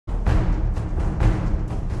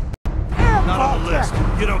not on the list.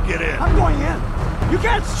 You don't get in. I'm going in. You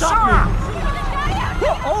can't stop me.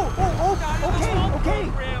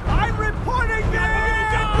 Okay. I'm reporting this.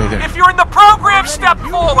 Hey there. If you're in the program, step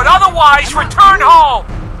forward. Otherwise, return home.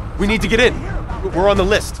 We need to get in. We're on the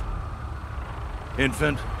list.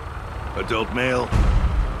 Infant, adult male,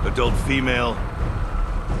 adult female.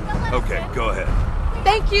 Okay, go ahead.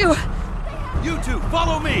 Thank you! You two,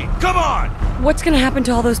 follow me! Come on! What's gonna happen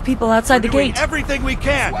to all those people outside the We're doing gate? everything we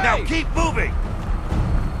can! Now keep moving!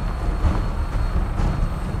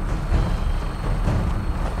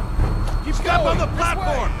 Step on the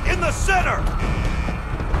platform! In the center!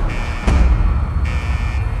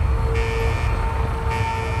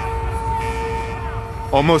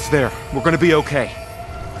 Almost there. We're gonna be okay.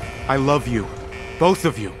 I love you. Both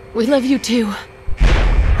of you. We love you too.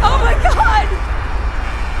 Oh my god!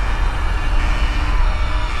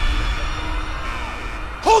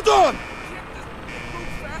 Hold on!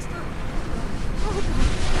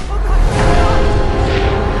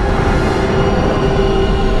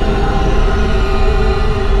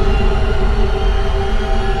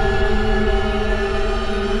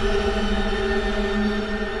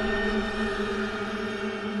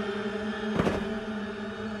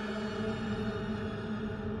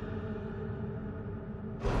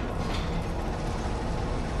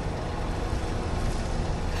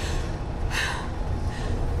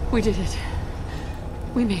 We did it.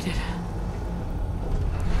 We made it.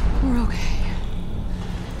 We're okay.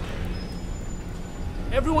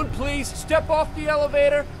 Everyone please step off the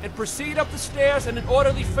elevator and proceed up the stairs in an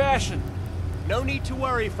orderly fashion. No need to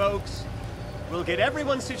worry, folks. We'll get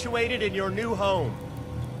everyone situated in your new home.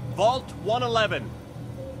 Vault 111.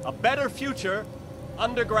 A better future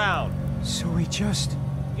underground. So we just...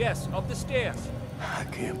 Yes, up the stairs. I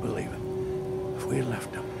can't believe it. If we had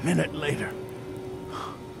left a minute later...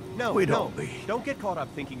 No, We'd all be. Don't get caught up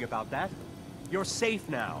thinking about that. You're safe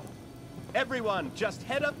now. Everyone, just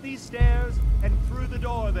head up these stairs and through the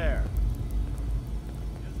door there.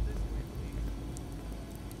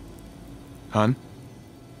 Hun?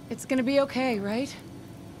 It's gonna be okay, right?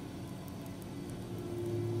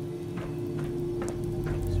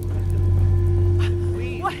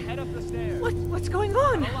 Please, head up the stairs. What's going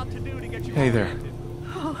on? A lot to do to get you Hey there.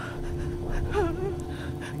 oriented.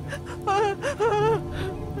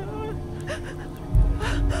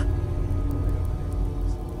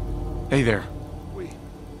 Hey there.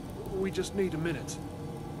 We just need a minute.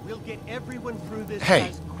 We'll get everyone through this Hey.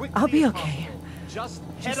 as quickly I'll be as okay. possible. Just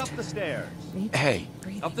head up the stairs. Hey.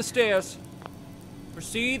 Up the stairs.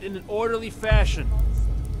 Proceed in an orderly fashion.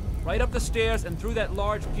 Right up the stairs and through that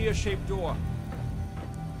large gear-shaped door.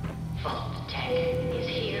 Vault Tech is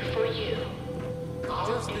here for you. All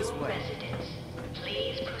Just new this way. residents,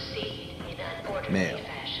 please proceed in an orderly Mail.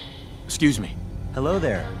 fashion. Excuse me. Hello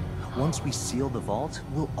there. Once we seal the vault,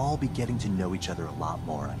 we'll all be getting to know each other a lot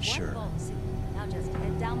more, I'm sure. Now just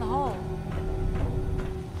head down the hall.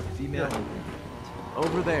 Female.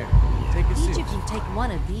 Over there. Take a Each seat. of you take one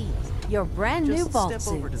of these. Your brand new vault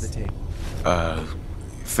step over to the suits. table.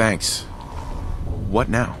 Thanks. What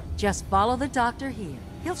now? Just follow the doctor here.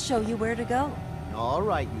 He'll show you where to go. All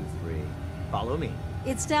right, you three. Follow me.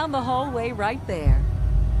 It's down the hallway right there.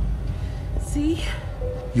 See?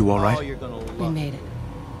 You Oh, alright? you're gonna love We made it.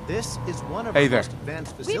 This is one of Hey our there. most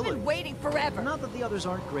advanced We've facilities. been waiting forever. Not that the others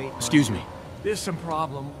aren't great. Excuse me. There's some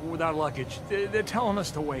problem with our luggage. They're telling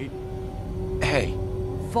us to wait. Hey.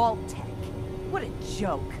 Vault Tech. What a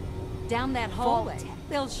joke. Down that hallway. Tech.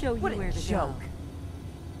 They'll show you What a where to joke.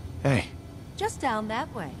 go. Hey. Just down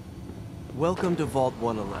that way. Welcome to Vault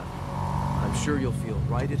 111. I'm sure you'll feel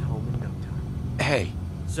right at home in no time. Hey.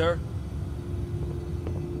 Sir?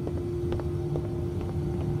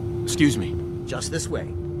 Excuse me. Just this way.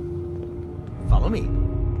 Follow me.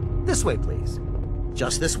 This way, please.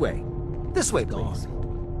 Just this way. This way, please.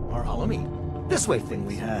 Follow me. This way, thing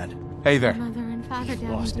we had. Hey there. Mother and father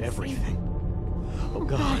down Lost in the sea. everything. Oh,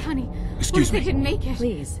 God, God. honey. Excuse what if me. they didn't make it?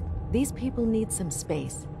 Please, these people need some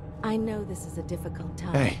space. I know this is a difficult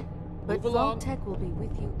time. Hey. But Move along. Vault Tech will be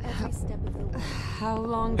with you every step of the way. How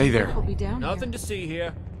long Hey do you there. think we'll be down Nothing to see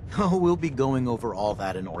here. Oh, we'll be going over all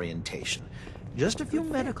that in orientation. Just a few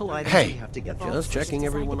medical items Hey. we have to get through. Just checking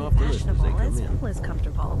everyone off the list as they come in. As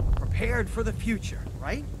comfortable. Prepared for the future,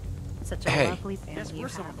 right? Such a Hey. lovely family Yes, you we're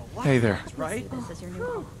some have. of the Hey there. luckiest, right? This is your new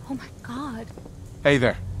home. Oh my god. Hey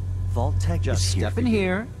there. Vault Tech just is here step for in you.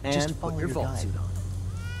 here and Just follow put your vault guide. suit on.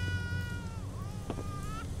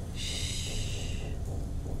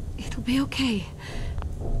 It'll be okay.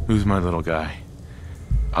 Who's my little guy?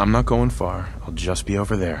 I'm not going far. I'll just be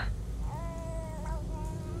over there.